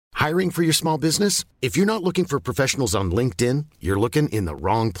Hiring for your small business? If you're not looking for professionals on LinkedIn, you're looking in the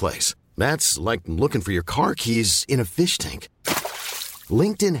wrong place. That's like looking for your car keys in a fish tank.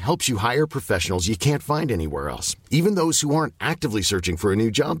 LinkedIn helps you hire professionals you can't find anywhere else, even those who aren't actively searching for a new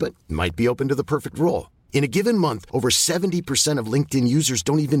job but might be open to the perfect role. In a given month, over 70% of LinkedIn users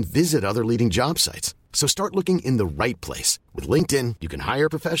don't even visit other leading job sites. So start looking in the right place. With LinkedIn, you can hire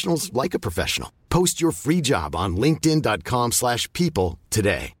professionals like a professional. Post your free job on linkedin.com/people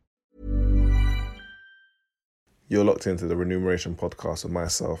today. You're locked into the Remuneration Podcast with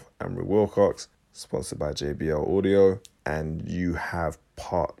myself, Amory Wilcox, sponsored by JBL Audio. And you have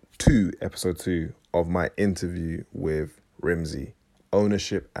part 2, episode 2 of my interview with Rimsey,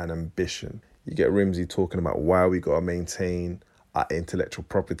 Ownership and Ambition. You get Rimsey talking about why we got to maintain our intellectual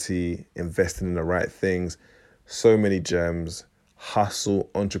property, investing in the right things. So many gems, hustle,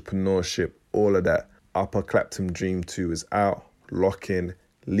 entrepreneurship, all of that. Upper Clapton Dream 2 is out. Lock in,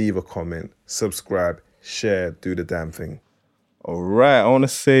 leave a comment, subscribe, share, do the damn thing. All right, I want to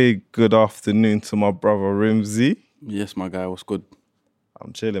say good afternoon to my brother Rimsey. Yes, my guy, what's good?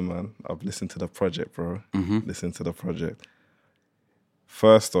 I'm chilling, man. I've listened to the project, bro. Listen to the project.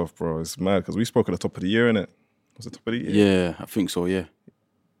 First off, bro, it's mad because we spoke at the top of the year, innit? Was it top of the year? Yeah, I think so, yeah.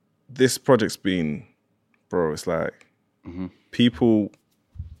 This project's been, bro, it's like people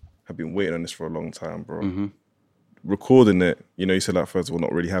have been waiting on this for a long time, bro. Recording it, you know, you said like, first of all,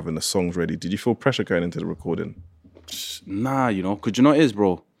 not really having the songs ready. Did you feel pressure going into the recording? Nah, you know, because you know what it is,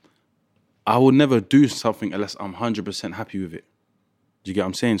 bro? I would never do something unless I'm 100% happy with it. Do you get what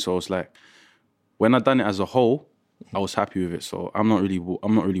I'm saying? So it's like, when I done it as a whole, I was happy with it. So I'm not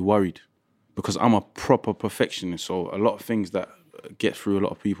really worried because I'm a proper perfectionist. So a lot of things that get through a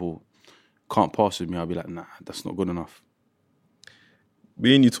lot of people can't pass with me. I'll be like, nah, that's not good enough.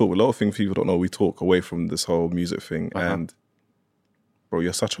 Me and you talk, a lot of things people don't know, we talk away from this whole music thing. And bro,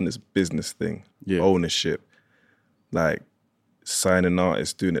 you're such on this business thing, ownership, like signing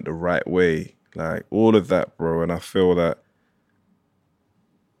artists, doing it the right way, like all of that, bro. And I feel that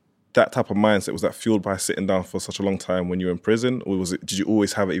type of mindset, was that fueled by sitting down for such a long time when you were in prison? Or did you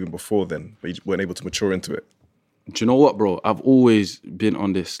always have it even before then, but you weren't able to mature into it? Do you know what, bro? I've always been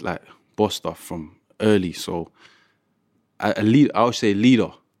on this like boss stuff from early. So I would say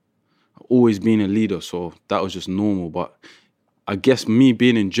leader. I've always been a leader. So that was just normal. But I guess me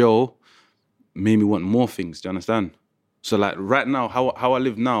being in jail made me want more things. Do you understand? So like right now, how I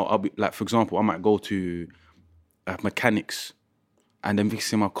live now, I'll be like, for example, I might go to mechanics and then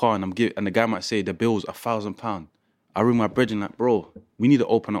fixing my car and and the guy might say the bill's £1,000. I ring my brethren like, bro, we need to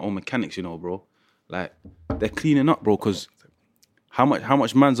open our own mechanics, you know, bro. Like they're cleaning up, bro, because how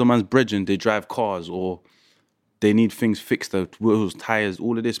much man's brethren, they drive cars or they need things fixed, the wheels, tires,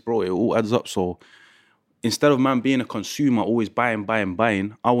 all of this, bro, it all adds up. So instead of man being a consumer, always buying,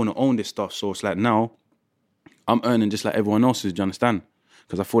 I want to own this stuff. So it's like now I'm earning just like everyone else is, do you understand?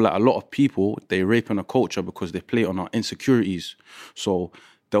 Because I feel like a lot of people, they rape on a culture because they play on our insecurities. So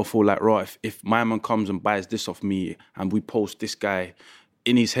they'll feel like, right, if my man comes and buys this off me and we post this guy,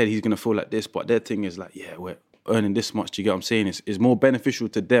 in his head, he's going to feel like this. But their thing is like, yeah, we're earning this much. Do you get what I'm saying? It's more beneficial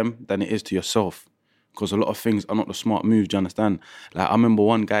to them than it is to yourself. Because a lot of things are not the smart move, do you understand? Like, I remember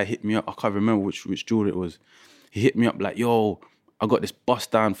one guy hit me up. I can't remember which jewel it was. He hit me up like, yo, I got this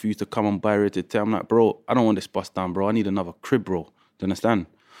bust down for you to come and buy it. I'm like, bro, I don't want this bust down, bro. I need another crib, bro. Do you understand?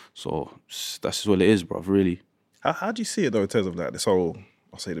 So that's just what it is, bro, really. How do you see it, though, in terms of like this whole,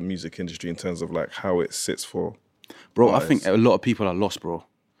 I'll say the music industry, in terms of like how it sits for bro, artists? I think a lot of people are lost, bro.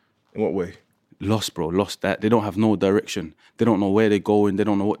 In what way? Lost, bro. Lost that. They don't have no direction. They don't know where they're going. They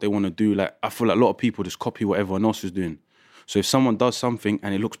don't know what they want to do. Like, I feel like a lot of people just copy what everyone else is doing. So if someone does something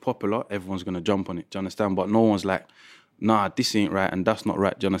and it looks popular, everyone's going to jump on it. Do you understand? But no one's like, nah, this ain't right and that's not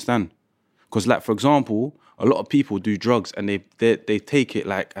right. Do you understand? Because, like, for example, a lot of people do drugs and they take it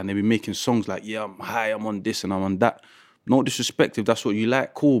like, and they be making songs like, yeah, I'm high, I'm on this and I'm on that. No disrespect, if that's what you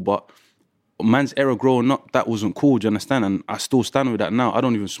like, cool. But man's era growing up, that wasn't cool, do you understand? And I still stand with that now. I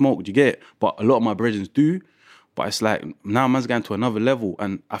don't even smoke, do you get it? But a lot of my brethren do. But it's like, now man's going to another level.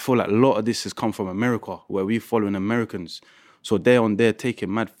 And I feel like a lot of this has come from America, where we're following Americans. So they're on there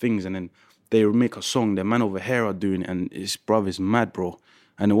taking mad things and then they make a song, the man over here are doing it, and it's, bruv, it's mad, bro.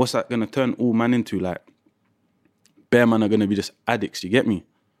 And then what's that going to turn all man into? Like, bare man are going to be just addicts, you get me?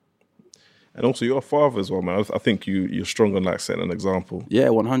 And also, you're a father as well, man. I think you're strong on, like, setting an example. Yeah,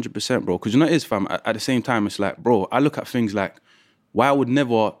 100%, bro. Because you know what it is, fam? At the same time, it's like, bro, I look at things like, why I would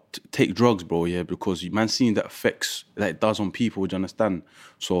never take drugs, bro, yeah? Because man seen the effects that it does on people, do you understand?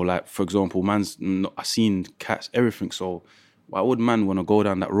 So, like, for example, I seen cats, everything. So why would man want to go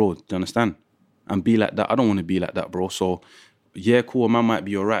down that road, do you understand? And be like that. I don't want to be like that, bro. So yeah, cool, a man might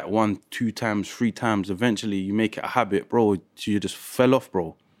be all right 1, 2 times, 3 times. Eventually, you make it a habit, bro. You just fell off,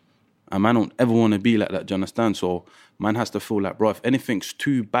 bro. And man don't ever want to be like that, do you understand? So man has to feel like, bro, if anything's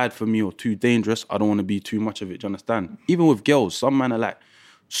too bad for me or too dangerous, I don't want to be too much of it, do you understand? Even with girls, some man are like,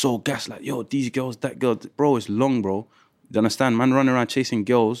 so gas, like, yo, these girls, that girl. Bro, it's long, bro. Do you understand? Man running around chasing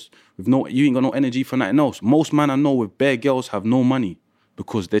girls with you ain't got no energy for nothing else. Most man I know with bare girls have no money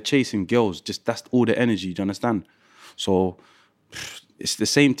because they're chasing girls. Just that's all the energy, do you understand? So it's the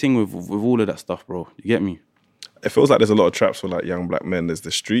same thing with all of that stuff, bro. You get me? It feels like there's a lot of traps for like young black men. There's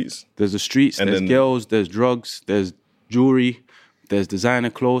the streets. There's the streets, and there's then girls, there's drugs, there's jewelry, there's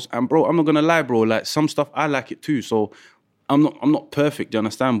designer clothes. And bro, I'm not gonna lie, bro, like some stuff I like it too. So I'm not perfect, do you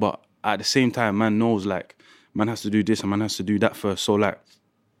understand? But at the same time, man knows like man has to do this and man has to do that first. So like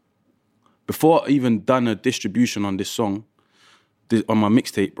before I even done a distribution on this song, on my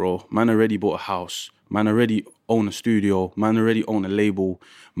mixtape, bro, man already bought a house. Man already own a studio. Man already own a label.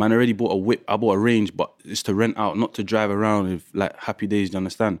 Man already bought a whip. I bought a Range, but it's to rent out, not to drive around with like happy days, do you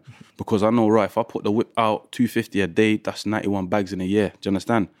understand? Because I know, right, if I put the whip out, 250 a day, that's 91 bags in a year, do you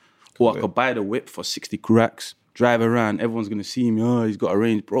understand? Or I could buy the whip for 60 cracks, drive around, everyone's going to see me, oh, he's got a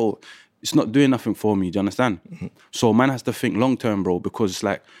Range. Bro, it's not doing nothing for me, do you understand? So man has to think long term, bro, because it's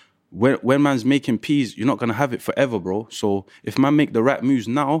like, when man's making peas, you're not going to have it forever, bro. So if man make the right moves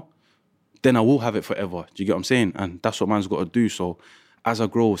now, then I will have it forever. Do you get what I'm saying? And that's what man's got to do. So as I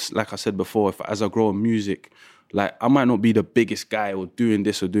grow, like I said before, as I grow in music, like I might not be the biggest guy or doing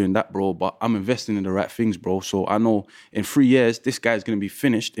this or doing that, bro, but I'm investing in the right things, bro. So I know in 3 years, this guy's going to be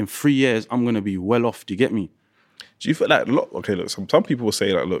finished. In 3 years, I'm going to be well off. Do you get me? Do you feel like, some people will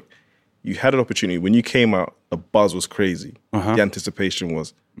say like, look, you had an opportunity. When you came out, the buzz was crazy. The anticipation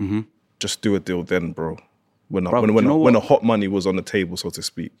was, just do a deal then, bro. When the hot money was on the table, so to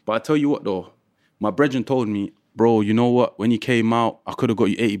speak. But I tell you what, though, my brethren told me, bro, you know what? When you came out, I could have got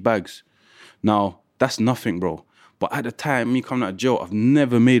you 80 bags. Now, that's nothing, bro. But at the time, me coming out of jail, I've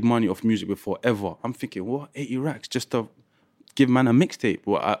never made money off music before, ever. I'm thinking, what? 80 racks just to give man a mixtape?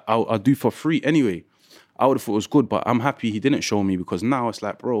 Well, I'll do for free anyway. I would have thought it was good, but I'm happy he didn't show me because now it's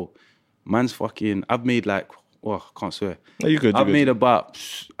like, bro, man's fucking, I've made like, I can't swear. No, you're good. I've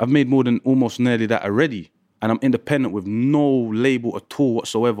made more than almost nearly that already. And I'm independent with no label at all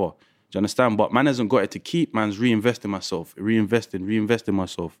whatsoever. Do you understand? But man hasn't got it to keep. Man's reinvesting myself. Do you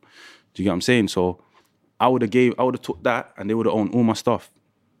get what I'm saying? So I would have took that and they would have owned all my stuff.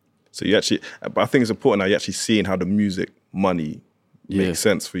 So you actually, but I think it's important now you're actually seeing how the music money makes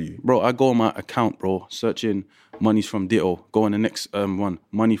sense for you. Bro, I go on my account, bro, searching monies from Ditto. Go on the next one,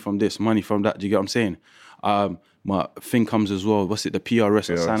 money from this, money from that. Do you get what I'm saying? My thing comes as well. What's it? The PRS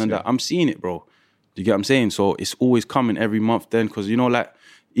and signing that. I'm seeing it, bro. Do you get what I'm saying? So it's always coming every month then, because you know, like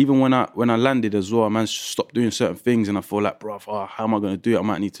even when I landed as well, man stopped doing certain things, and I feel like, bro, how am I gonna do it? I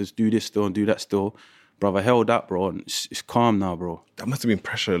might need to do this still and do that still, bro. I held that, bro, and it's calm now, bro. That must have been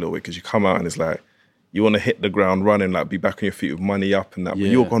pressure a little bit because you come out and it's like you want to hit the ground running, like be back on your feet with money up and that. But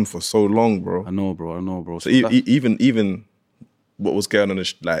you're gone for so long, bro. I know, bro. So even what was going on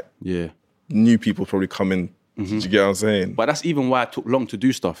is like new people probably coming. Did you get what I'm saying? But that's even why it took long to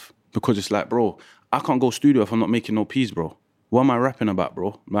do stuff, because it's like, bro, I can't go studio if I'm not making no peas, bro. What am I rapping about,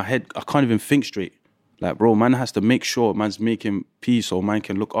 bro? My head, I can't even think straight. Like, bro, man has to make sure man's making peas so man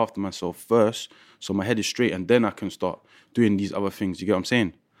can look after myself first, so my head is straight, and then I can start doing these other things. You get what I'm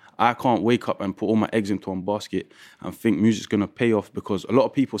saying? I can't wake up and put all my eggs into one basket and think music's going to pay off, because a lot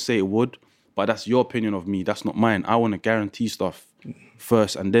of people say it would, but that's your opinion of me. That's not mine. I want to guarantee stuff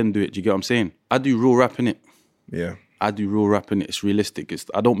first and then do it. Do you get what I'm saying? I do real rapping it. Yeah. I do real rapping. It's realistic.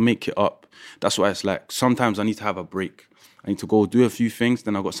 I don't make it up. That's why it's like sometimes I need to have a break. I need to go do a few things,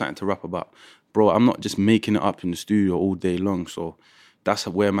 then I got something to rap about. Bro, I'm not just making it up in the studio all day long. So that's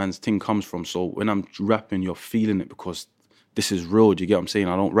where man's thing comes from. So when I'm rapping, you're feeling it because this is real. Do you get what I'm saying?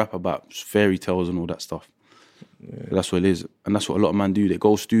 I don't rap about fairy tales and all that stuff. Yeah. That's what it is. And that's what a lot of men do. They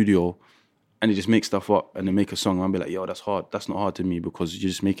go studio and they just make stuff up and they make a song. And I'll be like, yo, that's hard. That's not hard to me because you're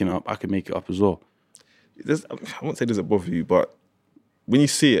just making it up. I can make it up as well. I won't say does it bother you, but when you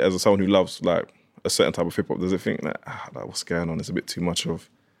see it as someone who loves like a certain type of hip hop, does it think like what's going on? It's a bit too much of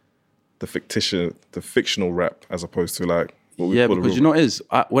the fictional rap as opposed to like what we call because you know what it is,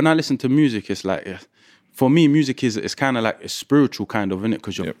 when I listen to music, it's like for me, music is kind of like a spiritual kind of, innit?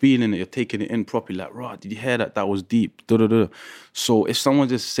 Because you're feeling it, you're taking it in properly. Like, right, did you hear that? That was deep. So if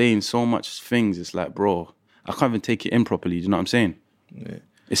someone's just saying so much things, it's like, bro, I can't even take it in properly. Do you know what I'm saying? Yeah.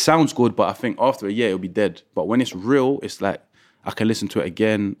 It sounds good, but I think after a year, it'll be dead. But when it's real, it's like, I can listen to it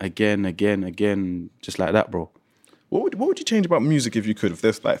again, just like that, bro. What would you change about music if you could? If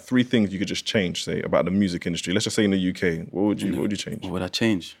there's like 3 things you could just change, say, about the music industry. Let's just say in the UK, what would you change? What would I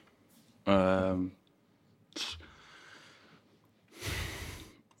change? Do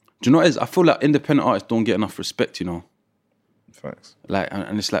you know what it is? I feel like independent artists don't get enough respect, you know. Facts. Like,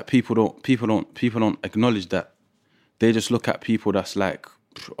 and it's like people don't acknowledge that. They just look at people that's like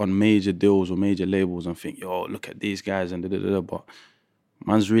on major deals or major labels and think, yo, look at these guys and da-da-da-da. But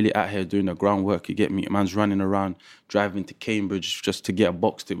man's really out here doing the groundwork, you get me? Man's running around, driving to Cambridge just to get a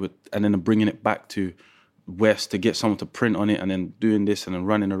box to it, and then bringing it back to West to get someone to print on it, and then doing this and then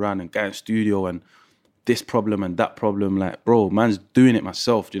running around and getting studio and this problem and that problem. Like, bro, man's doing it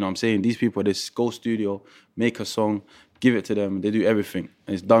myself, do you know what I'm saying? These people, they go studio, make a song, give it to them, they do everything,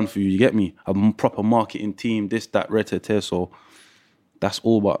 and it's done for you, you get me? A proper marketing team, this, that, red, so that's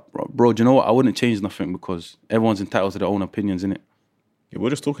all. But, bro, do you know what? I wouldn't change nothing because everyone's entitled to their own opinions, innit? Yeah, we're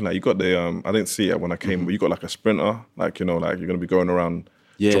just talking like, you got the, I didn't see it when I came, but you got like a sprinter, like, you know, like you're going to be going around.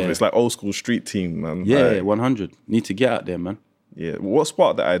 Yeah. It's like old school street team, man. Yeah, like, 100. Need to get out there, man. Yeah. What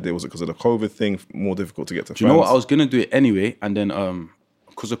sparked that idea? Was it because of the COVID thing, more difficult to get to fans? Do you know what? I was going to do it anyway, and then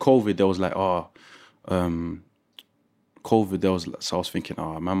because of COVID, there was like, COVID, there was, so I was thinking,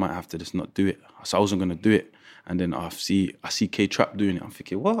 man, I might have to just not do it. So I wasn't going to do it. And then I see K-Trap doing it. I'm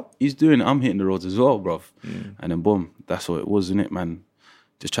thinking, what? He's doing it. I'm hitting the roads as well, bruv. And then boom, that's what it was, innit, man?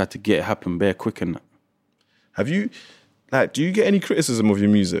 Just tried to get it happen bare quick and that. Have you, like, do you get any criticism of your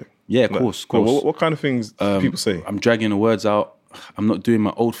music? Yeah, of course, of course. What kind of things do people say? I'm dragging the words out. I'm not doing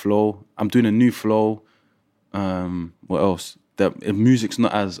my old flow. I'm doing a new flow. What else? The music's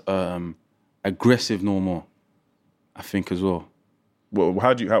not as aggressive no more, I think, as well. Well,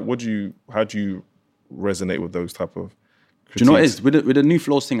 how do you resonate with those type of critiques? Do you know what it is? With the new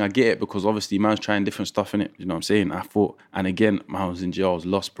flows thing, I get it because obviously man's trying different stuff in it. You know what I'm saying? I thought, and again, man, I was in jail, I was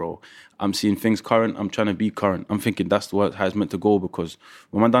lost, bro. I'm seeing things current, I'm trying to be current. I'm thinking that's how it's meant to go, because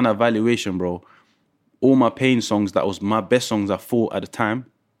when I done that evaluation, bro, all my pain songs, that was my best songs I thought at the time,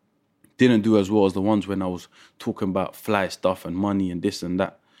 didn't do as well as the ones when I was talking about fly stuff and money and this and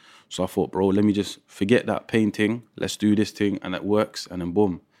that. So I thought, bro, let me just forget that pain thing. Let's do this thing, and it works, and then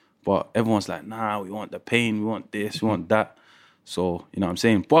boom. But everyone's like, nah, we want the pain, we want this, we want that. So, you know what I'm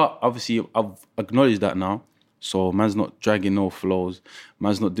saying? But obviously, I've acknowledged that now. So man's not dragging no flows.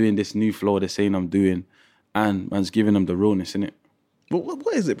 Man's not doing this new flow they're saying I'm doing. And man's giving them the realness, innit? But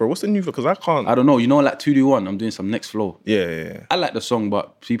what is it, bro? What's the new flow? Because I don't know. You know, like 2D1, I'm doing some next flow. Yeah. I like the song,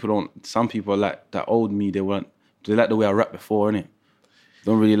 but some people like that old me, they like the way I rap before, innit?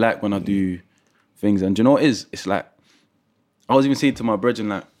 Don't really like when I do things. And do you know what it is? It's like, I was even saying to my brethren,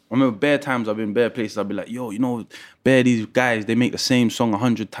 like, I remember bare times I've been bare places, I'll be like, yo, you know, bare these guys, they make the same song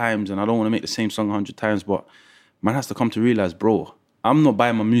 100 times, and I don't want to make the same song 100 times, but man has to come to realize, bro, I'm not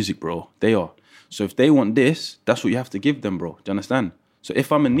buying my music, bro. They are. So if they want this, that's what you have to give them, bro. Do you understand? So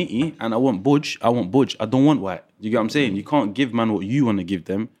if I'm a nitty and I want budge, I want budge. I don't want white. You get what I'm saying? You can't give man what you want to give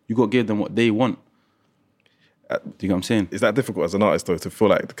them. You got to give them what they want. Do you get what I'm saying? Is that difficult as an artist, though, to feel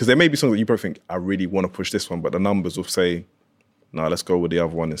like, because there may be songs that you both think, I really want to push this one, but the numbers will say, no, let's go with the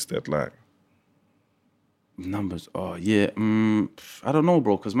other one instead, like. Numbers, oh yeah, I don't know,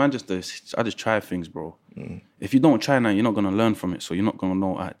 bro, because man, I just try things, bro. If you don't try now, you're not going to learn from it, so you're not going to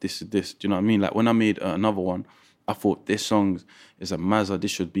know, this is this, do you know what I mean? Like when I made another one, I thought this song is a Mazda,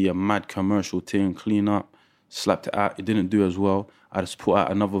 this should be a mad commercial thing, clean up, slapped it out, it didn't do as well. I just put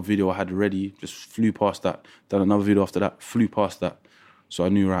out another video I had ready, just flew past that, done another video after that, flew past that. So I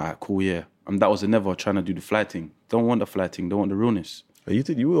knew, right, cool, yeah. And that was never trying to do the fly thing. Don't want the fly thing, don't want the realness.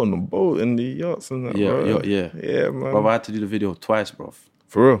 You were on the boat and the yachts and that, bro. Yeah. Yeah, man. Bro, I had to do the video twice, bro.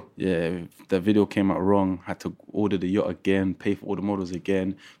 For real? Yeah, the video came out wrong. Had to order the yacht again, pay for all the models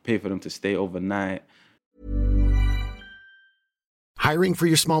again, pay for them to stay overnight. Hiring for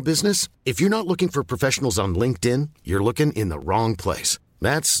your small business? If you're not looking for professionals on LinkedIn, you're looking in the wrong place.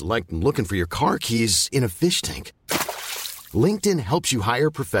 That's like looking for your car keys in a fish tank. LinkedIn helps you hire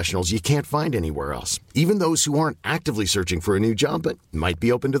professionals you can't find anywhere else, even those who aren't actively searching for a new job but might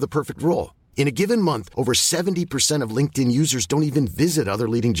be open to the perfect role. In a given month, over 70% of LinkedIn users don't even visit other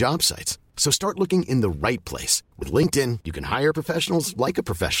leading job sites. So start looking in the right place. With LinkedIn, you can hire professionals like a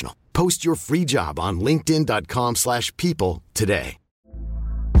professional. Post your free job on linkedin.com/people today.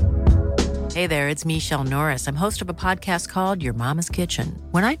 Hey there, it's Michelle Norris. I'm host of a podcast called Your Mama's Kitchen.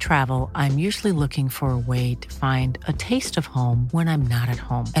 When I travel, I'm usually looking for a way to find a taste of home when I'm not at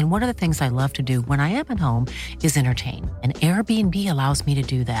home. And one of the things I love to do when I am at home is entertain. And Airbnb allows me to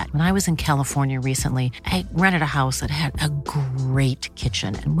do that. When I was in California recently, I rented a house that had a great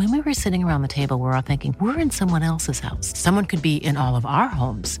kitchen. And when we were sitting around the table, we were all thinking, we're in someone else's house. Someone could be in all of our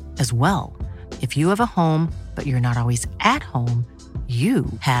homes as well. If you have a home, but but you're not always at home, you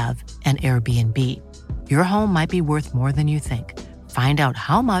have an Airbnb. Your home might be worth more than you think. Find out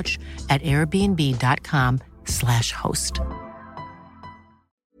how much at airbnb.com/host.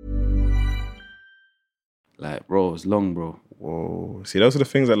 Like, bro, it's long, bro. Whoa. See, those are the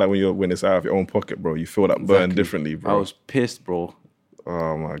things that, like, when it's out of your own pocket, bro, you feel that burn differently, bro. I was pissed, bro.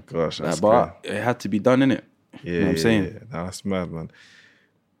 Oh my gosh, that's but it had to be done, innit? Yeah, you know what I'm saying? Yeah. Nah, that's mad, man.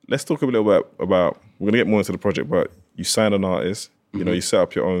 Let's talk a little bit about. We're gonna get more into the project, but you signed an artist. You know, you set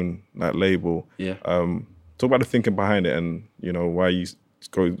up your own like label. Yeah. Talk about the thinking behind it, and you know why you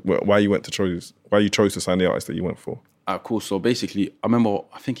chose to sign the artist that you went for. Cool. So basically,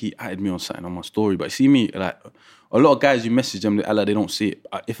 I think he added me on something on my story. But see me, like, a lot of guys, you message them, they don't see it.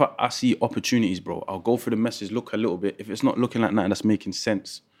 If I see opportunities, bro, I'll go through the message, look a little bit. If it's not looking like nothing that's making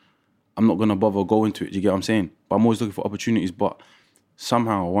sense, I'm not going to bother going to it. Do you get what I'm saying? But I'm always looking for opportunities. But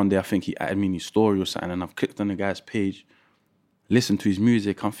somehow, one day, I think he added me in his story or something, and I've clicked on the guy's page, listened to his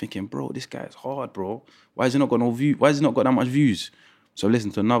music. I'm thinking, bro, this guy's hard, bro. Why has he not got no view? Why has he not got that much views? So I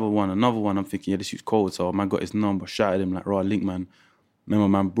listened to another one. I'm thinking, yeah, this dude's cold. So man got his number, shouted him like, raw link, man. Remember,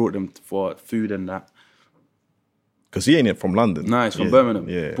 man, brought them for food and that. Because he ain't from London. Nah, he's from Birmingham.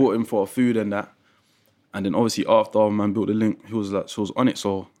 Yeah. Brought him for food and that. And then obviously after man built the link, he was on it.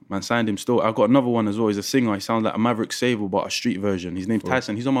 So man signed him still. I got another one as well. He's a singer. He sounds like a Maverick Sable, but a street version. His name's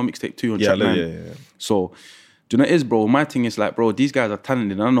Tyson. He's on my mixtape too on Track 9. Yeah. So, do you know what it is, bro? My thing is like, bro, these guys are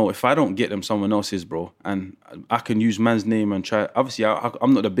talented. I know if I don't get them, someone else is, bro. And I can use man's name and try. Obviously,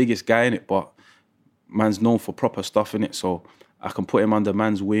 I'm not the biggest guy in it, but man's known for proper stuff in it. So I can put him under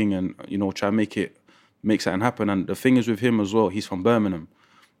man's wing and, you know, try and make something happen. And the thing is with him as well, he's from Birmingham.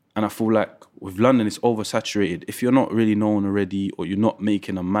 And I feel like with London, it's oversaturated. If you're not really known already or you're not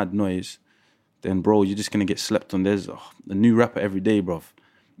making a mad noise, then, bro, you're just going to get slept on. There's a new rapper every day, bro.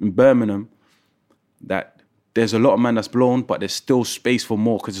 In Birmingham, there's a lot of man that's blown, but there's still space for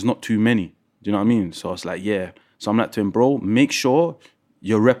more because there's not too many. Do you know what I mean? So it's like, yeah. So I'm like to him, bro, make sure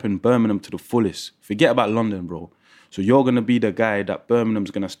you're repping Birmingham to the fullest. Forget about London, bro. So you're going to be the guy that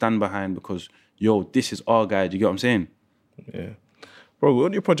Birmingham's going to stand behind because, yo, this is our guy. Do you get what I'm saying? Yeah. Bro,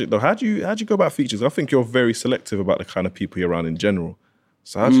 on your project though, how'd you go about features? I think you're very selective about the kind of people you're around in general.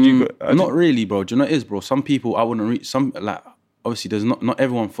 So how did you go? Not really, bro. Do you know what it is, bro? Some people I wouldn't reach. Some, like, obviously, there's not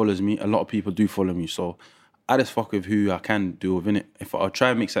everyone follows me. A lot of people do follow me. So I just fuck with who I can do with it. If I'll try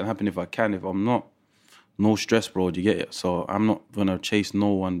and make something happen if I can. If I'm not, no stress, bro. Do you get it? So I'm not gonna chase no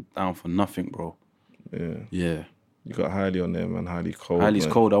one down for nothing, bro. Yeah. You got Hailey on there, man. Hailey cold. Hailey's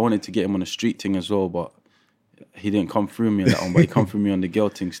cold. I wanted to get him on the street thing as well, but he didn't come through me on that one. But he come through me on the girl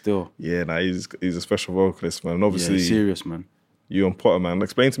thing still. Yeah, nah, he's a special vocalist, man. And obviously, yeah, serious, man. You and Potter, man.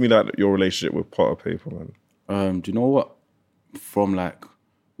 Explain to me like your relationship with Potter Payper, man. Do you know what? From like,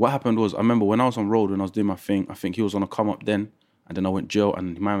 what happened was, I remember when I was on road, when I was doing my thing, I think he was on a come up then, and then I went jail,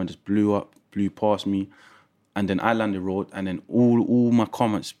 and my man just blew past me, and then I landed road, and then all my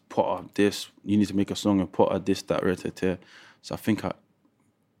comments, Potter, this, you need to make a song with Potter, this, that, right. So I think I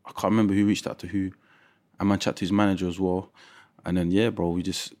can't remember who reached out to who, and man chat to his manager as well, and then yeah, bro,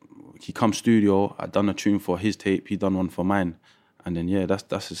 he come studio, I done a tune for his tape, he done one for mine. And then, yeah,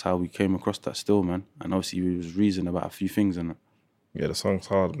 that's just how we came across that still, man. And obviously, we was reasoning about a few things in it. Yeah, the song's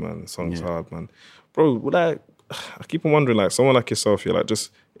hard, man. Hard, man. Bro, I keep on wondering, like, someone like yourself, you're like,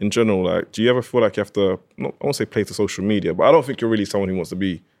 just in general, like, do you ever feel like you have to, I won't say play to social media, but I don't think you're really someone who wants to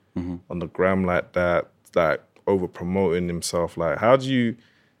be on the gram like that, like, over-promoting himself. Like, how do you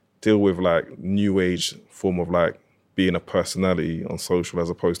deal with, like, new age form of, like, being a personality on social as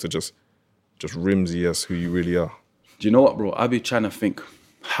opposed to just rimsy as who you really are? Do you know what, bro? I be trying to think,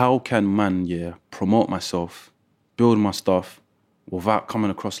 how can man, promote myself, build my stuff without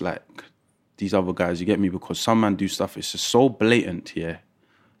coming across like these other guys, you get me? Because some man do stuff, it's just so blatant,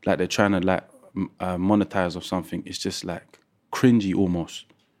 like they're trying to like monetize or something. It's just like cringy almost.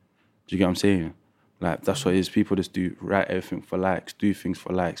 Do you get what I'm saying? Like that's what it is. People just write everything for likes, do things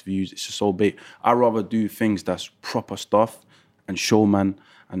for likes, views. It's just so bait. I'd rather do things that's proper stuff and show man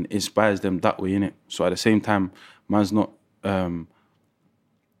and inspires them that way, innit? So at the same time, man's not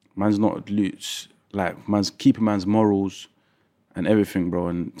loose. Like man's keeping man's morals and everything, bro,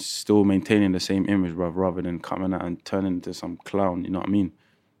 and still maintaining the same image, bro, rather than coming out and turning into some clown. You know what I mean?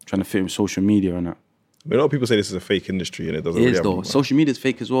 Trying to fit with social media and that. I mean, a lot of people say this is a fake industry and it doesn't really happen. Social media is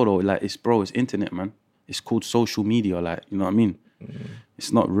fake as well, though. Like it's internet, man. It's called social media, like, you know what I mean?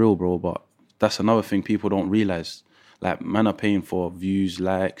 It's not real, bro, but that's another thing people don't realize. Like, man are paying for views,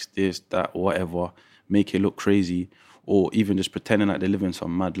 likes, this, that, whatever, make it look crazy, or even just pretending like they're living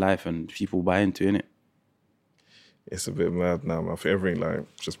some mad life and people buy into it. It's a bit mad now, man. For everything,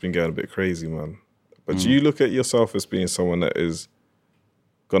 like, just been going a bit crazy, man. But do you look at yourself as being someone that is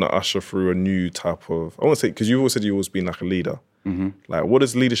going to usher through a new type of, I want to say, because you've always said you've always been like a leader. Like, what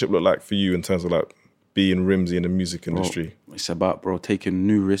does leadership look like for you in terms of like being Rimsy in the music industry? Bro, it's about, bro, taking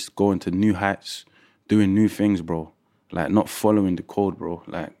new risks, going to new heights, doing new things, bro. Like, not following the code, bro.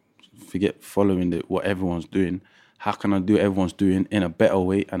 Like, forget following what everyone's doing. How can I do what everyone's doing in a better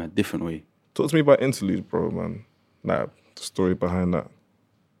way and a different way? Talk to me about Interlude, bro, man. Like, the story behind that.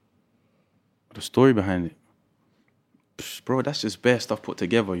 The story behind it. Psh, bro, that's just bare stuff put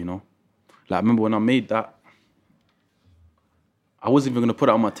together, you know? Like, I remember when I made that, I wasn't even going to put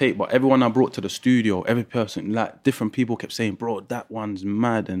it on my tape, but everyone I brought to the studio, every person, like, different people kept saying, bro, that one's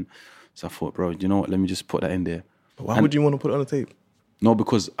mad. And so I thought, bro, you know what, let me just put that in there. But why would you want to put it on the tape? No,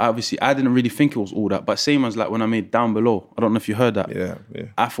 because obviously I didn't really think it was all that. But same as like when I made Down Below. I don't know if you heard that. Yeah.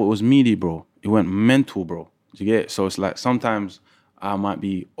 I thought it was meaty, bro. It went mental, bro. Do you get it? So it's like sometimes I might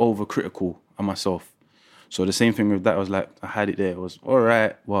be overcritical of myself. So the same thing with that was like, I had it there. It was, all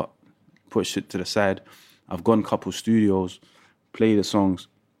right, what? Put shit to the side. I've gone a couple studios, play the songs.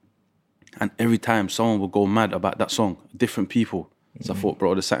 And every time someone would go mad about that song, different people. So I thought,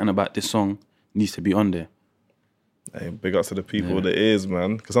 bro, there's something about this song needs to be on there. Hey, big up to the people with the ears,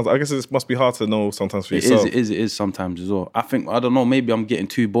 man. Because I guess it must be hard to know sometimes for yourself. It is sometimes as well. I think, I don't know, maybe I'm getting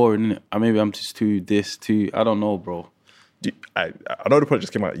too boring, innit? Or maybe I'm just too I don't know, bro. I know the project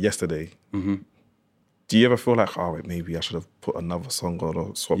just came out yesterday. Do you ever feel like, oh, wait, maybe I should have put another song on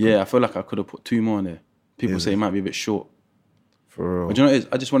or swap it? Yeah, I feel like I could have put 2 more in there. People say it might be a bit short. For real. But you know what it is?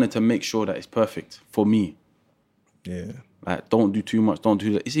 I just wanted to make sure that it's perfect for me. Yeah. Like, don't do too much, don't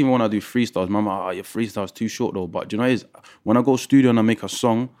do that. It's even when I do freestyles, man, I'm like, your freestyle's too short though. But do you know what it is? When I go studio and I make a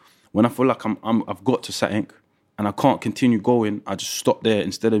song, when I feel like I've got to something and I can't continue going, I just stop there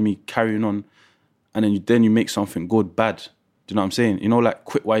instead of me carrying on. And then you make something good, bad. Do you know what I'm saying? You know, like,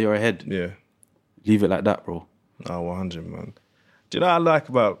 quit while you're ahead. Yeah. Leave it like that, bro. Oh, 100, man. Do you know what I like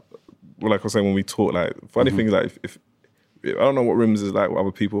about, like I was saying when we talk, like, funny thing is, like, if I don't know what Rims is like with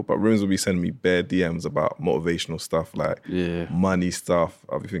other people, but Rims will be sending me bare DMs about motivational stuff, like money stuff.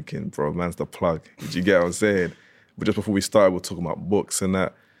 I'll be thinking, bro, man's the plug. Did you get what I'm saying? But just before we started, we're talking about books and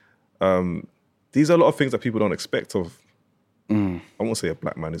that. These are a lot of things that people don't expect of. I won't say a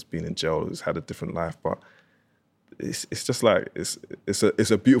black man who's been in jail, who's had a different life, but it's just like,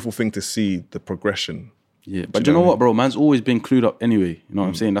 it's a beautiful thing to see the progression. Yeah, but you know what, bro? Man's always been clued up anyway. You know what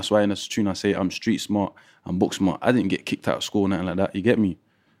I'm saying? That's why in this tune I say I'm street smart, I'm book smart. I didn't get kicked out of school or nothing like that. You get me?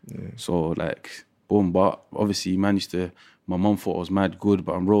 Yeah. So like, boom. But obviously, man used to. My mum thought I was mad good,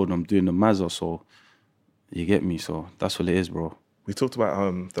 but I'm road. I'm doing the Mazza. So you get me? So that's what it is, bro. We talked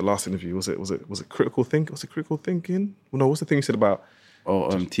about the last interview. Was it critical thinking? Was it critical thinking? Well, no. What's the thing you said about?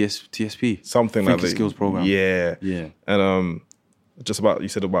 TSP. Something like that. Thinking skills program. Yeah. And just about, you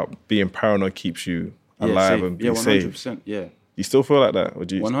said about being paranoid keeps you alive and being safe. 100%. Yeah. You still feel like that? Or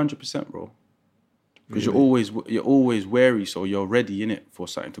do you? 100%, bro. Because you're always wary, so you're ready in it for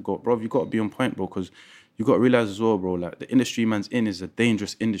something to go, bro. You got to be on point, bro. Because you got to realize as well, bro. Like, the industry man's in is a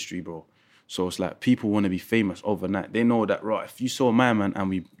dangerous industry, bro. So it's like people want to be famous overnight. They know that, right? If you saw my man and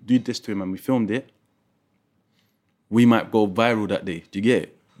we did this to him and we filmed it, we might go viral that day. Do you get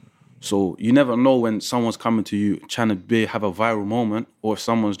it? So you never know when someone's coming to you trying to have a viral moment, or if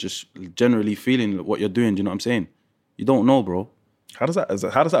someone's just generally feeling what you're doing. Do you know what I'm saying? You don't know, bro. How does that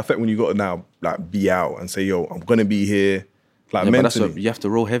affect when you got to now like be out and say, yo, I'm gonna be here, like mentally? You have to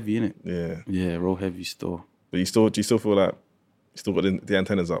roll heavy, innit? Yeah, roll heavy still. But do you still feel like you still got the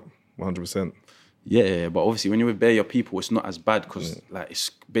antennas up, 100%? Yeah, but obviously when you're with bare your people, it's not as bad because like it's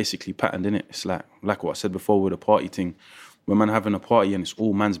basically patterned, innit? It's like what I said before with the party thing. When man having a party and it's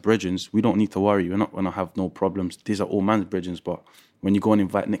all man's brethrens, we don't need to worry. We're not gonna have no problems. These are all man's brethrens, but when you go and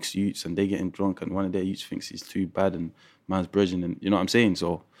invite next youths and they getting drunk and one of their youths thinks he's too bad and man's brethren, and you know what I'm saying?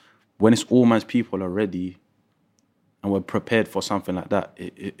 So when it's all man's people already and we're prepared for something like that,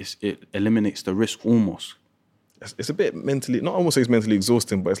 it eliminates the risk almost. It's a bit mentally, not almost say it's mentally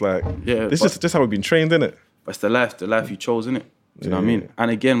exhausting, but it's like, this is just how we've been trained, innit? But it's the life you chose, innit? Do you know what I mean?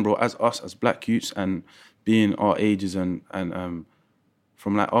 And again, bro, as black youths and being our ages and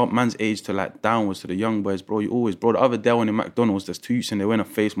from like our man's age to like downwards to the young boys, bro, the other day I went in McDonald's, there's 2 youths and they wearing a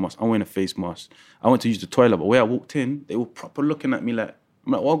face mask. I'm wearing a face mask. I went to use the toilet, but where I walked in, they were proper looking at me like,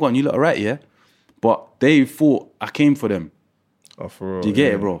 I'm like, well, go on, you look alright, yeah? But they thought I came for them. Oh, for real. Do you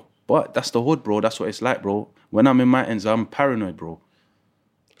get it, bro? But that's the hood, bro. That's what it's like, bro. When I'm in my ends, I'm paranoid, bro.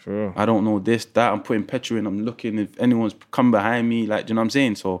 For real. I don't know this, that. I'm putting petrol in. I'm looking if anyone's come behind me. Like, do you know what I'm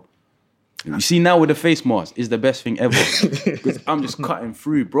saying? So, you see now with the face mask is the best thing ever. Because I'm just cutting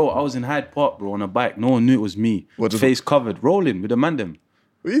through. Bro, I was in Hyde Park, bro, on a bike. No one knew it was me. Face covered, rolling with the man them.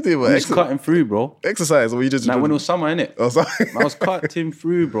 What you doing? I'm just cutting through, bro. Exercise, or you just... Like when it was summer, innit? Oh, sorry. I was cutting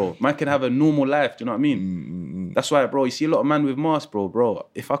through, bro. Man can have a normal life, do you know what I mean? That's why, bro, you see a lot of man with masks, bro.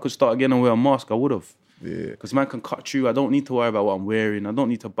 If I could start again and wear a mask, I would have. Yeah. Because man can cut through. I don't need to worry about what I'm wearing. I don't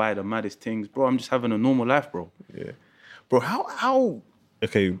need to buy the maddest things. Bro, I'm just having a normal life, bro. Yeah. Bro, how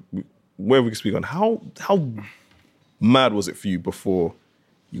okay, where we can speak on, how mad was it for you before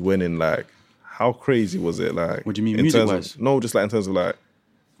you went in? Like, how crazy was it? Like, What do you mean, in terms music-wise? No, just like in terms of like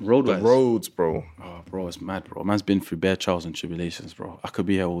the Road-wise. roads, bro. Oh, bro, it's mad, bro. Man's been through bare trials and tribulations, bro. I could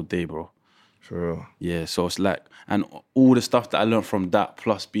be here all day, bro. For real. Yeah, so it's like, and all the stuff that I learned from that,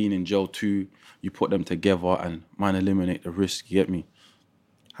 plus being in jail too, you put them together and man eliminate the risk, you get me?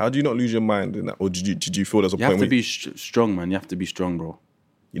 How do you not lose your mind in that? Or did you feel there's a You point have to where be strong, man. You have to be strong, bro.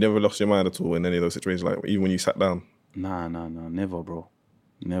 you never lost your mind at all in any of those situations, like even when you sat down? Nah, never, bro.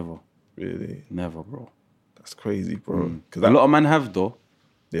 Never, Really? bro. That's crazy, bro. A lot of men have, though.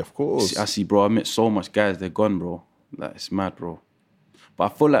 Yeah, of course. I see, bro, I met so much guys, they're gone, bro. Like, it's mad, bro.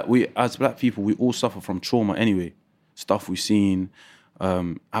 But I feel like we, as black people, we all suffer from trauma anyway. Stuff we've seen,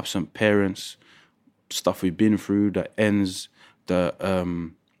 absent parents, stuff we've been through, the ends, the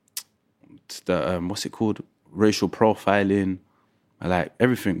what's it called? Racial profiling, like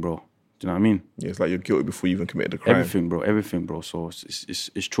everything, bro. Do you know what I mean? Yeah, it's like you're guilty before you even committed the crime. Everything, bro. So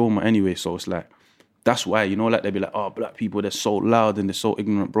it's trauma anyway. So it's like, that's why, you know, like they'll be like, oh, black people, they're so loud and they're so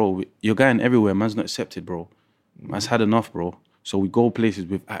ignorant, bro. You're going everywhere, man's not accepted, bro. Man's had enough, bro. So we go places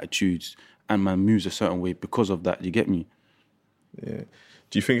with attitudes and man moves a certain way because of that. You get me? Yeah.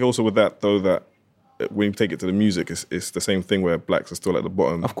 Do you think also with that though that when you take it to the music, it's the same thing where blacks are still at the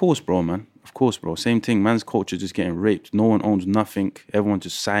bottom? Of course, bro, man. Of course, bro. Same thing. Man's culture just getting raped. No one owns nothing. Everyone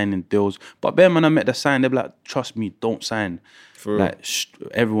just signing deals. But bare man I met that sign, they're like, trust me, don't sign. For real? Like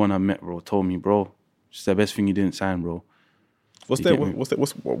everyone I met, bro, told me, bro, it's the best thing you didn't sign, bro. What's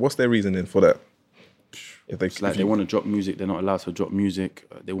their reasoning for that? It's like they want to drop music, they're not allowed to drop music.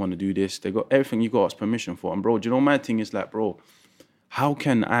 They want to do this. They got everything you got to ask permission for. And bro, do you know my thing is like, bro, how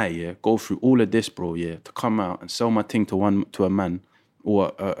can I go through all of this, bro, to come out and sell my thing to a man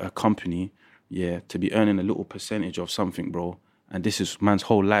or a company, to be earning a little percentage of something, bro. And this is man's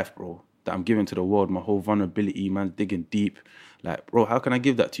whole life, bro, that I'm giving to the world, my whole vulnerability, man's digging deep. Like, bro, how can I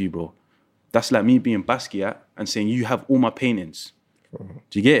give that to you, bro? That's like me being Basquiat and saying, you have all my paintings.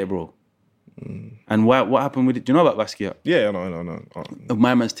 Do you get it, bro? And what happened with it? Do you know about Basquiat? Yeah, I know.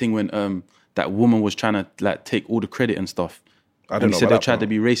 My man's thing when that woman was trying to like take all the credit and stuff. I don't know. He said they tried to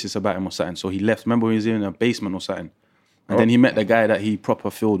be racist about him or something. So he left. Remember when he was in a basement or something? And then he met the guy that he proper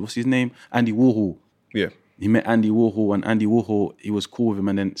filled. What's his name? Andy Warhol. Yeah. He met Andy Warhol, and Andy Warhol, he was cool with him,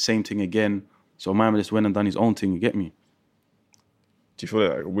 and then same thing again. So my man just went and done his own thing, you get me? Do you feel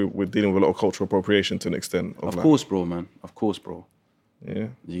like we're dealing with a lot of cultural appropriation to an extent? Of course, bro, man. Of course, bro. Yeah.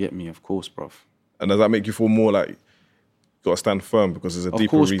 You get me? Of course, bruv. And does that make you feel more like you got to stand firm because there's a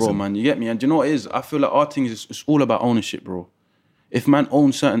deeper reason? Of course, bro, man. You get me? And do you know what it is? I feel like our thing is it's all about ownership, bro. If man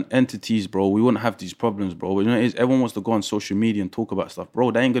owned certain entities, bro, we wouldn't have these problems, bro. But you know what it is? Everyone wants to go on social media and talk about stuff.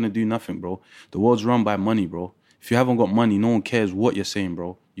 Bro, they ain't going to do nothing, bro. The world's run by money, bro. If you haven't got money, no one cares what you're saying,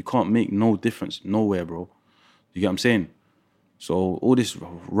 bro. You can't make no difference nowhere, bro. You get what I'm saying? So all this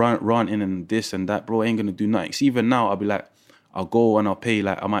ranting and this and that, bro, ain't going to do nothing. See, even now, I'll be like, I'll go and I'll pay,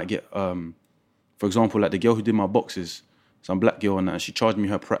 like, I might get, for example, like the girl who did my boxes, some black girl and that, and she charged me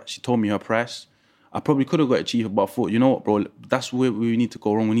her price. She told me her price. I probably could have got it cheaper, but I thought, you know what, bro, that's where we need to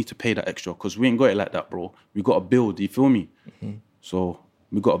go wrong. We need to pay that extra because we ain't got it like that, bro. We got to build, you feel me? Mm-hmm. So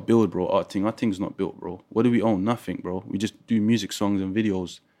we got to build, bro. Our thing's not built, bro. What do we own? Nothing, bro. We just do music songs and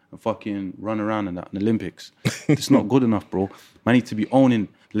videos and fucking run around and that in the Olympics. It's not good enough, bro. I need to be owning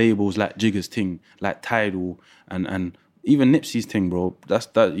labels like Jigga's thing, like Tidal, and even Nipsey's thing, bro. That's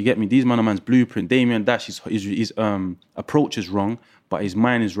that. You get me? These man's blueprint. Damien Dash, his approach is wrong, but his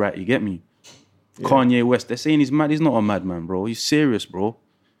mind is right. You get me? Yeah. Kanye West, they're saying he's mad. He's not a madman, bro. He's serious, bro.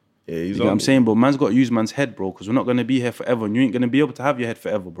 Yeah, he's. You know what I'm saying, bro? Man's got to use man's head, bro, because we're not gonna be here forever, and you ain't gonna be able to have your head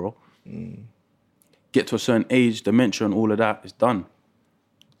forever, bro. Get to a certain age, dementia, and all of that is done.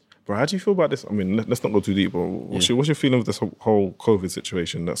 Bro, how do you feel about this? I mean, let's not go too deep, but what's your feeling of this whole COVID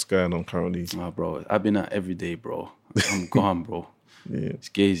situation that's going on currently? Oh, bro, I've been at every day, bro. I'm gone, bro. Yeah. It's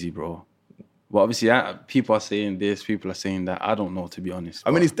gazy, bro. But obviously, people are saying this, people are saying that. I don't know, to be honest.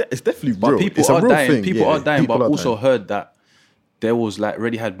 I mean, it's definitely real. But people it's a are real dying. thing. People are dying, but I've also dying. heard that there was like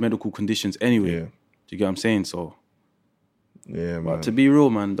already had medical conditions anyway. Yeah. Do you get what I'm saying? So, yeah, man. But to be real,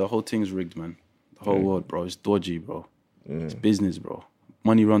 man, the whole thing's rigged, man. The whole world, bro. It's dodgy, bro. Yeah. It's business, bro.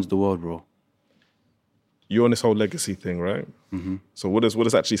 Money runs the world, bro. You're on this whole legacy thing, right? Mm-hmm. So what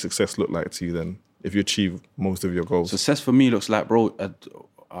does actually success look like to you then? if you achieve most of your goals? Success for me looks like, bro,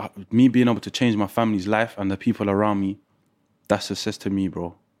 me being able to change my family's life and the people around me. That's success to me,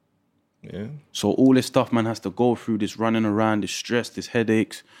 bro. Yeah. So all this stuff man has to go through, this running around, this stress, this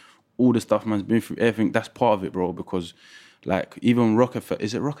headaches, all the stuff man's been through, everything, that's part of it, bro. Because like even Rockefeller,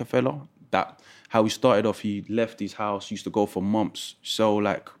 is it Rockefeller? That how he started off, he left his house, used to go for months, sell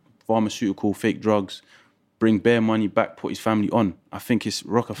like pharmaceutical, fake drugs, bring bare money back, put his family on. I think it's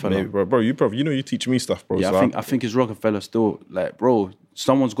Rockefeller. Maybe, bro, you know you teach me stuff, bro. Yeah, so I think it's Rockefeller still. Like, bro,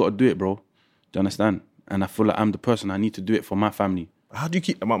 someone's got to do it, bro. Do you understand? And I feel like I'm the person, I need to do it for my family. How do you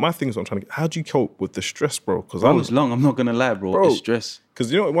keep, my thing is what I'm trying to get, how do you cope with the stress, bro? Because It's long, I'm not going to lie, bro. It's stress.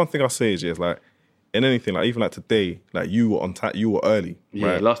 Because you know, one thing I say is, like, in anything, like even like today, like you were on time, you were early. Yeah,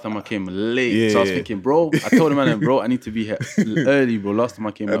 right? Last time I came late. So I was thinking, bro, I told the man, bro, I need to be here early, bro. Last time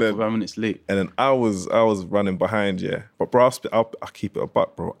I came 5 minutes late. And then I was running behind, yeah. But bro, I'll keep it a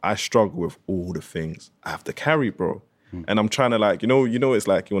buck, bro. I struggle with all the things I have to carry, bro. And I'm trying to like, you know, it's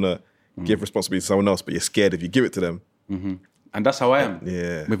like you want to give responsibility to someone else, but you're scared if you give it to them. And that's how I am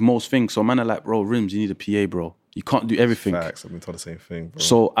with most things. So man are like, bro, rims, you need a PA, bro. You can't do everything. Facts, I've been told the same thing, bro.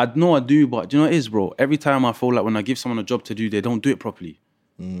 So I know I do, but do you know what it is, bro? Every time I feel like when I give someone a job to do, they don't do it properly.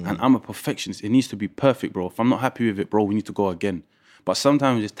 And I'm a perfectionist. It needs to be perfect, bro. If I'm not happy with it, bro, we need to go again. But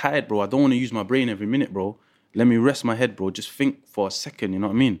sometimes it's tired, bro. I don't want to use my brain every minute, bro. Let me rest my head, bro. Just think for a second, you know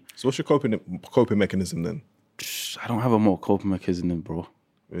what I mean? So what's your coping mechanism then? I don't have a more coping mechanism, bro.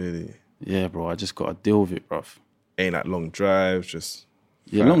 Really? Yeah, bro. I just got to deal with it, bro. Ain't like long drives, just...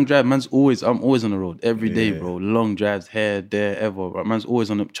 Yeah, long drive, I'm always on the road every day, bro. Long drives, here, there, ever. But man's always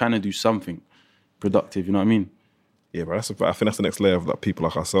trying to do something productive, you know what I mean? Yeah, bro, I think that's the next layer of like people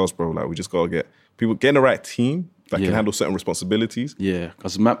like ourselves, bro. Like we just gotta get the right team that can handle certain responsibilities. Yeah,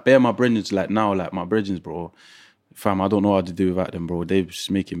 because my brethrens, like now, like my brethrens, bro, fam, I don't know how to do without them, bro. They're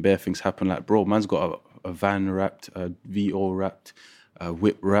just making bare things happen. Like, bro, man's got a van wrapped, a VO wrapped,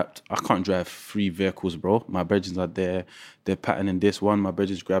 whip wrapped. I can't drive 3 vehicles, bro. My brethren are there. They're patterning this. One, my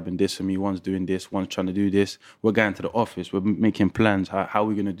brethren's grabbing this for me. One's doing this. One's trying to do this. We're going to the office. We're making plans. How are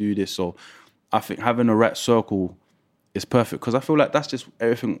we going to do this? So I think having a right circle is perfect because I feel like that's just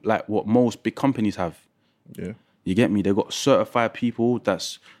everything like what most big companies have. Yeah. You get me? They've got certified people.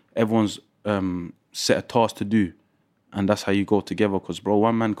 That's everyone's set a task to do. And that's how you go together because, bro,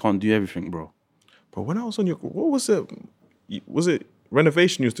 one man can't do everything, bro. But when I was on what was it? Was it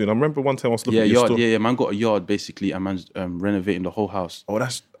renovation you was doing? I remember one time I was looking at your store. Yeah, man got a yard basically and man's renovating the whole house.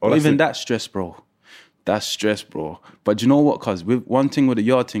 That's stress, bro. That's stress, bro. But do you know what, cuz with one thing with the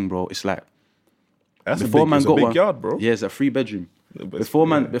yard thing, bro, it's like that's a big yard, bro. Yeah, it's a 3-bedroom.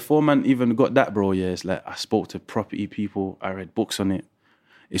 Before man even got that, bro, yeah, it's like I spoke to property people, I read books on it.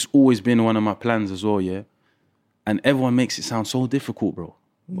 It's always been one of my plans as well, yeah. And everyone makes it sound so difficult, bro.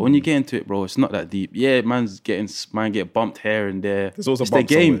 But when you get into it, bro, it's not that deep. Yeah, man get bumped here and there. It's also the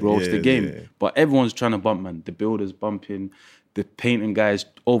game, bro. Yeah, it's the game. Yeah. But everyone's trying to bump, man. The builder's bumping, the painting guy's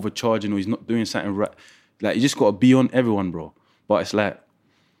overcharging or he's not doing something right. Like, you just got to be on everyone, bro. But it's like,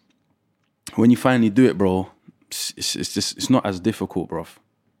 when you finally do it, bro, it's not as difficult, bro.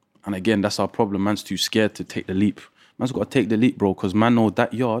 And again, that's our problem. Man's too scared to take the leap. Man's got to take the leap, bro, because man knows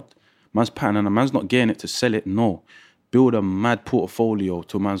that yard, man's pattern and man's not getting it to sell it, no. Build a mad portfolio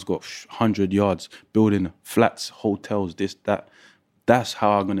till man's got 100 yards, building flats, hotels, this, that. That's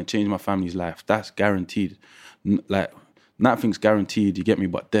how I'm going to change my family's life. That's guaranteed. Like, nothing's guaranteed, you get me,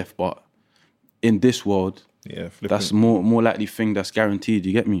 but death. But in this world, that's more likely thing that's guaranteed,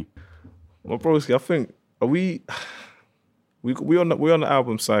 you get me? Well, bro, I think, are we on the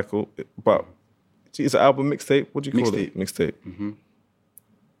album cycle, but it's an album mixtape? What do you call it? Mixtape. Mm-hmm.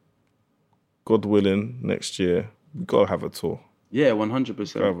 God willing, next year, we gotta have a tour. Yeah,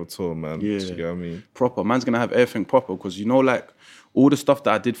 100%. Have a tour, man. Yeah. You get what I mean? Proper. Man's gonna have everything proper because you know, like all the stuff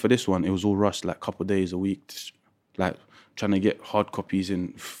that I did for this one, it was all rushed, like a couple of days a week, just, like trying to get hard copies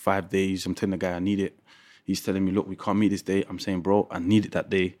in 5 days. I'm telling the guy I need it. He's telling me, look, we can't meet this day. I'm saying, bro, I need it that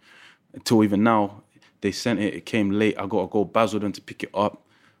day. Until even now, they sent it. It came late. I gotta go Basildon to pick it up.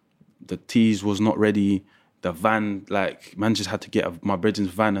 The teas was not ready. The van, like, man just had to get my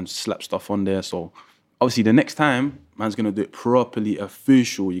brethren's van and slap stuff on there. So obviously the next time, man's going to do it properly,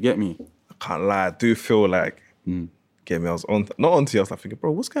 official, you get me? I can't lie, I do feel like, get me, I was not onto you, I was like thinking,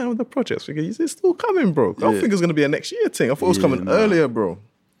 bro, what's going on with the project? Thinking, it's still coming, bro. I don't think it's going to be a next year thing. I thought it was coming earlier, bro.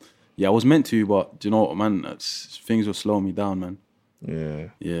 Yeah, I was meant to, but do you know what, man? Things were slowing me down, man. Yeah.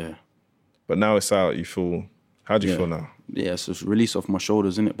 Yeah. But now it's out, you feel, how do you feel now? Yeah, so it's release off my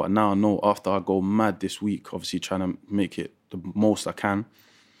shoulders, innit? But now I know after I go mad this week, obviously trying to make it the most I can,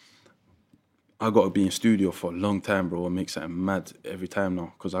 I got to be in studio for a long time, bro, and make something mad every time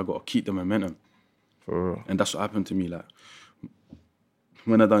now because I got to keep the momentum. For real. And that's what happened to me. Like,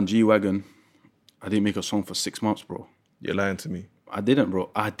 when I done G-Wagon, I didn't make a song for 6 months, bro. You're lying to me. I didn't, bro.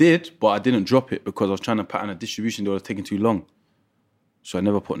 I did, but I didn't drop it because I was trying to pattern a distribution that was taking too long. So I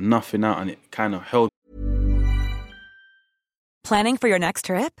never put nothing out, and it kind of held. Planning for your next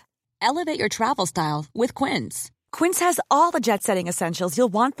trip? Elevate your travel style with Quince. Quince has all the jet-setting essentials you'll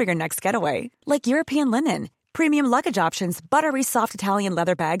want for your next getaway, like European linen, premium luggage options, buttery soft Italian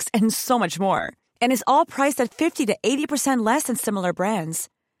leather bags, and so much more. And is all priced at 50 to 80% less than similar brands.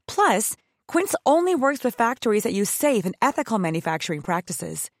 Plus, Quince only works with factories that use safe and ethical manufacturing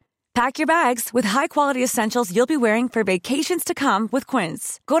practices. Pack your bags with high-quality essentials you'll be wearing for vacations to come with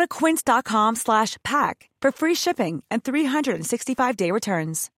Quince. Go to quince.com/pack for free shipping and 365-day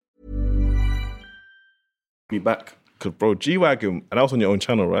returns. Me back. Because, bro, G-Wagon, and that was on your own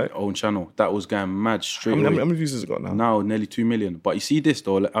channel, right? Own channel. That was going mad straight How away. many views has it got now? Now, nearly 2 million. But you see this,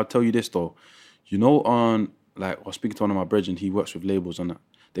 though, I'll tell you this, though. You know, I was speaking to one of my brethren, he works with labels on that.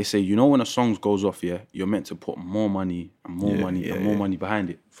 They say, you know, when a song goes off, yeah, you're meant to put more money and more money behind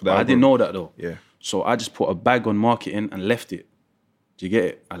it. But I didn't know that, though. Yeah. So I just put a bag on marketing and left it. Do you get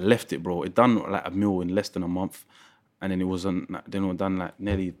it? I left it, bro. It done like $1 million in less than a month. And then it was done like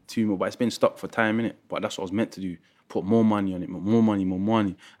nearly 2 million. But it's been stuck for time, innit? But that's what I was meant to do. Put more money on it, more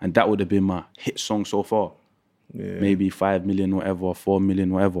money. And that would have been my hit song so far. Yeah. Maybe 5 million, whatever, 4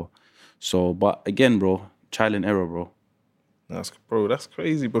 million, whatever. So, but again, bro, trial and error, bro. That's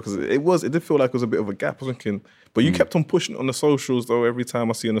crazy because it did feel like it was a bit of a gap. I was thinking, but you kept on pushing it on the socials though. Every time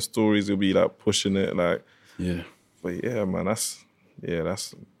I see on the stories, you'll be like pushing it, like. Yeah. But yeah, man, that's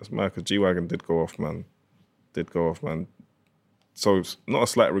mad because G-Wagon did go off, man. So it's not a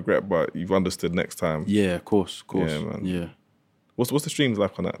slight regret, but you've understood next time. Yeah, of course. Yeah, man. Yeah. What's the streams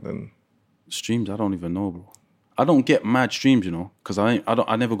like on that then? Streams, I don't even know, bro. I don't get mad streams, you know, because I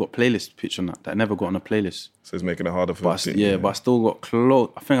never got playlist pitch on that. I never got on a playlist. So it's making it harder for but but I still got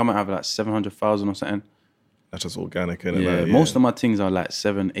close. I think I might have like 700,000 or something. That's just organic, innit? Yeah, Like, most of my things are like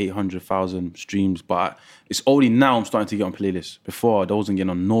 700,000-800,000 streams, but it's only now I'm starting to get on playlists. Before, I wasn't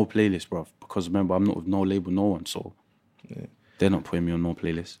getting on no playlist, bro, because remember, I'm not with no label, no one, so they're not putting me on no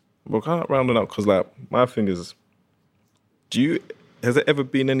playlist. Well, kind of rounding up, because like my thing is, has there ever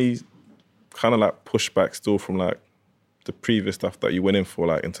been any kind of like pushback still from like the previous stuff that you went in for,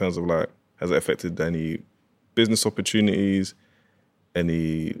 like in terms of like, has it affected any business opportunities,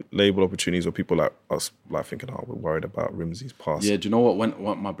 any label opportunities, or people like us like thinking, oh, we're worried about Rimzy's past? Yeah, do you know what?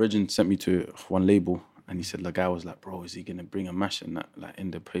 When my brethren sent me to one label, and he said, the guy was like, bro, is he gonna bring a mash in that, like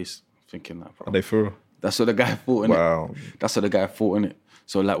in the place? Thinking like, bro, Are they for real? that's what the guy thought, innit? Wow. That's what the guy thought, innit?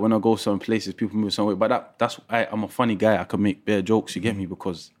 So like when I go some places, people move some way, but I'm a funny guy. I can make bare jokes, you get me?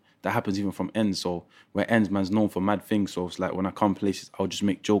 Because that happens even from ends. So where ends, man's known for mad things. So it's like when I come places, I'll just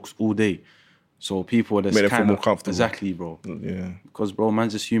make jokes all day. So people are just Make them feel kind more of comfortable. Exactly, bro. Yeah. Because bro,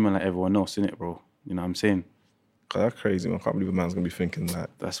 man's just human like everyone else, innit, bro? You know what I'm saying? That's crazy, man. I can't believe a man's gonna be thinking that.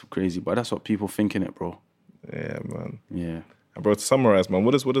 That's crazy, but that's what people think, innit, bro? Yeah, man. Yeah. And bro, to summarize, man,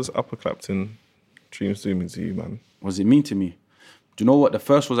 what does Upper Clapton Dreams do mean to you, man? What does it mean to me? Do you know what? The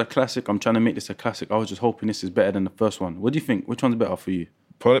first was a classic. I'm trying to make this a classic. I was just hoping this is better than the first one. What do you think? Which one's better for you?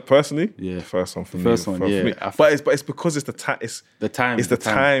 Personally, Yeah. the first one for me. First one, for yeah. me. But it's because it's the time. It's The time. It's the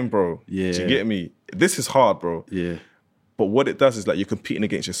time, bro. Yeah. Do you get me? This is hard, bro. Yeah. But what it does is like you're competing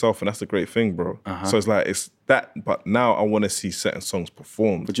against yourself, and that's the great thing, bro. So it's like it's that. But now I want to see certain songs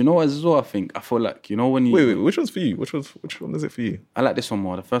performed. But you know what as well, I think? I feel like, you know when you... Wait, which one's for you? Which one is it for you? I like this one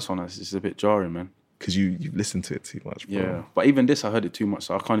more. The first one is a bit jarring, man. Because you've listened to it too much, bro. Yeah. But even this, I heard it too much,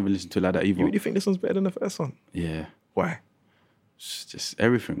 so I can't even listen to it like that either. You really think this one's better than the first one? Yeah. Why? It's just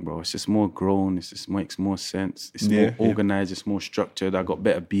everything, bro. It's just more grown. It just makes more sense. It's Yeah, more organized. It's more structured. I got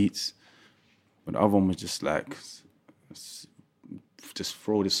better beats. But the other one was just like, just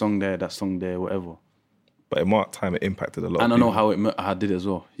throw the song there, that song there, whatever. But at Mark time, it impacted a lot. And I of know people. how I did it as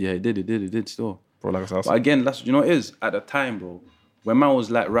well. Yeah, it did still. Bro, like I said, But again, that's, you know what it is? At the time, bro, when man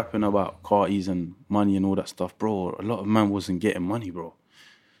was like rapping about carties and money and all that stuff, bro, a lot of man wasn't getting money, bro.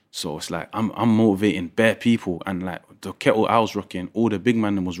 So it's like, I'm motivating bare people, and like the kettle I was rocking, all the big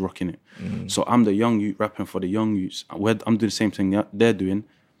man was rocking it. So I'm the young youth rapping for the young youths. I'm doing the same thing they're doing.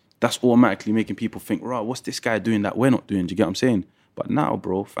 That's automatically making people think, right, what's this guy doing that we're not doing? Do you get what I'm saying? But now,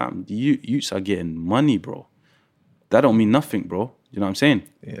 bro, fam, the youths are getting money, bro. That don't mean nothing, bro. You know what I'm saying?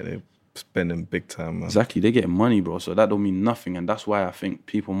 yeah, they're spending big time, man. Exactly, they're getting money, bro. So that don't mean nothing, and that's why I think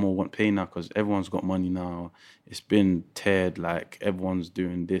people more want pay now, because everyone's got money now. It's been teared, like everyone's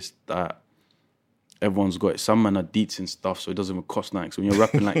doing this, that. Everyone's got it. Some men are deets and stuff, so it doesn't even cost nothing. So when you're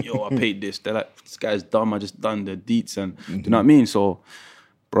rapping like, yo, I paid this, they're like, this guy's dumb. I just done the deets, and do you know what I mean? So,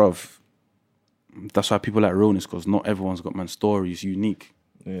 bruv, That's why people like realness, because not everyone's got, man, stories unique.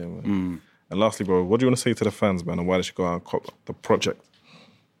 Yeah, man. And lastly, bro, what do you want to say to the fans, man, and why they should go out and cop the project?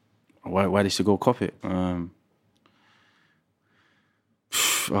 Why they should go cop it?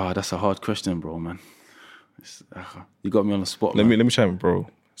 That's a hard question, bro, man. You got me on the spot. Let me chime in, bro.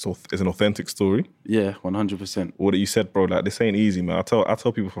 So it's an authentic story. Yeah, 100%. What you said, bro, like, this ain't easy, man. I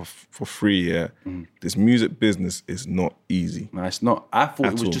tell people for free, yeah, this music business is not easy. Nah, it's not. I thought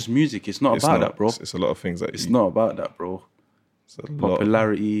it was just music. It's not about that, bro. It's a lot of things that it's not about that, bro.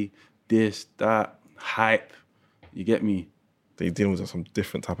 Popularity, this, that, hype. You get me? They dealing with some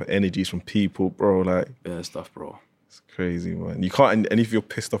different type of energies from people, bro. Like, yeah, stuff, bro. It's crazy, man. You can't, and if you're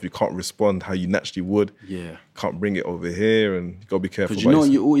pissed off, you can't respond how you naturally would. Yeah. Can't bring it over here, and you gotta be careful. Because you know,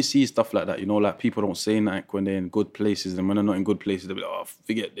 you always see stuff like that. You know, like people don't say that when they're in good places, and when they're not in good places, they'll be like, "Oh,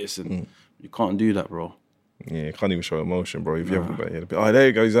 forget this," and you can't do that, bro. Yeah, you can't even show emotion, bro. If you haven't, oh, there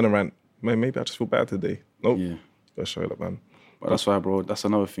you go, he's on a rant. Man, maybe I just feel bad today. Nope. Yeah. Gotta show it up, man. But that's why, bro, that's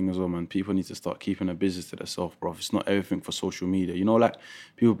another thing as well, man. People need to start keeping their business to themselves, bro. It's not everything for social media. You know, like,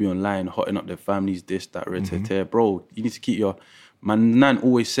 people be online, hotting up their families, this, that, bro, you need to keep your... My nan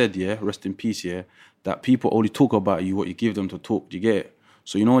always said, yeah, rest in peace, yeah, that people only talk about you what you give them to talk. Do you get it?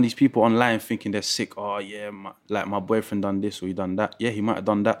 So, you know, when these people online thinking they're sick, oh, yeah, my boyfriend done this or he done that. Yeah, he might have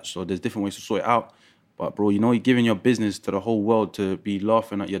done that. So there's different ways to sort it out. But, bro, you know, you're giving your business to the whole world to be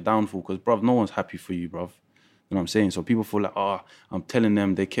laughing at your downfall because, bro, no one's happy for you, bro. You know what I'm saying? So people feel like, oh, I'm telling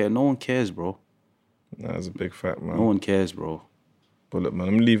them they care. No one cares, bro. Nah, that's a big fact, man. No one cares, bro. But look, man,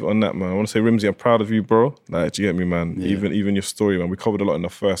 let me leave it on that, man. I want to say, Rimsey, I'm proud of you, bro. Like, do you get me, man? Yeah. Even your story, man. We covered a lot in the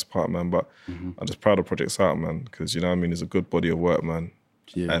first part, man, but I'm just proud of Project Out, man, because, you know what I mean, it's a good body of work, man.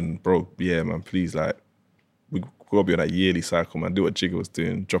 Yeah. And, bro, yeah, man, please, like, we got to be on that yearly cycle, man. Do what Jigga was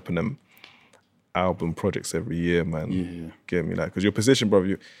doing, dropping them album projects every year, man. Yeah. Get me, like, because your position, bro,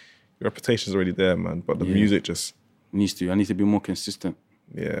 your reputation's already there, man, but the music just... Needs to. I need to be more consistent.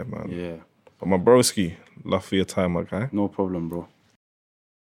 Yeah, man. Yeah. But my broski, love for your time, my guy. No problem, bro.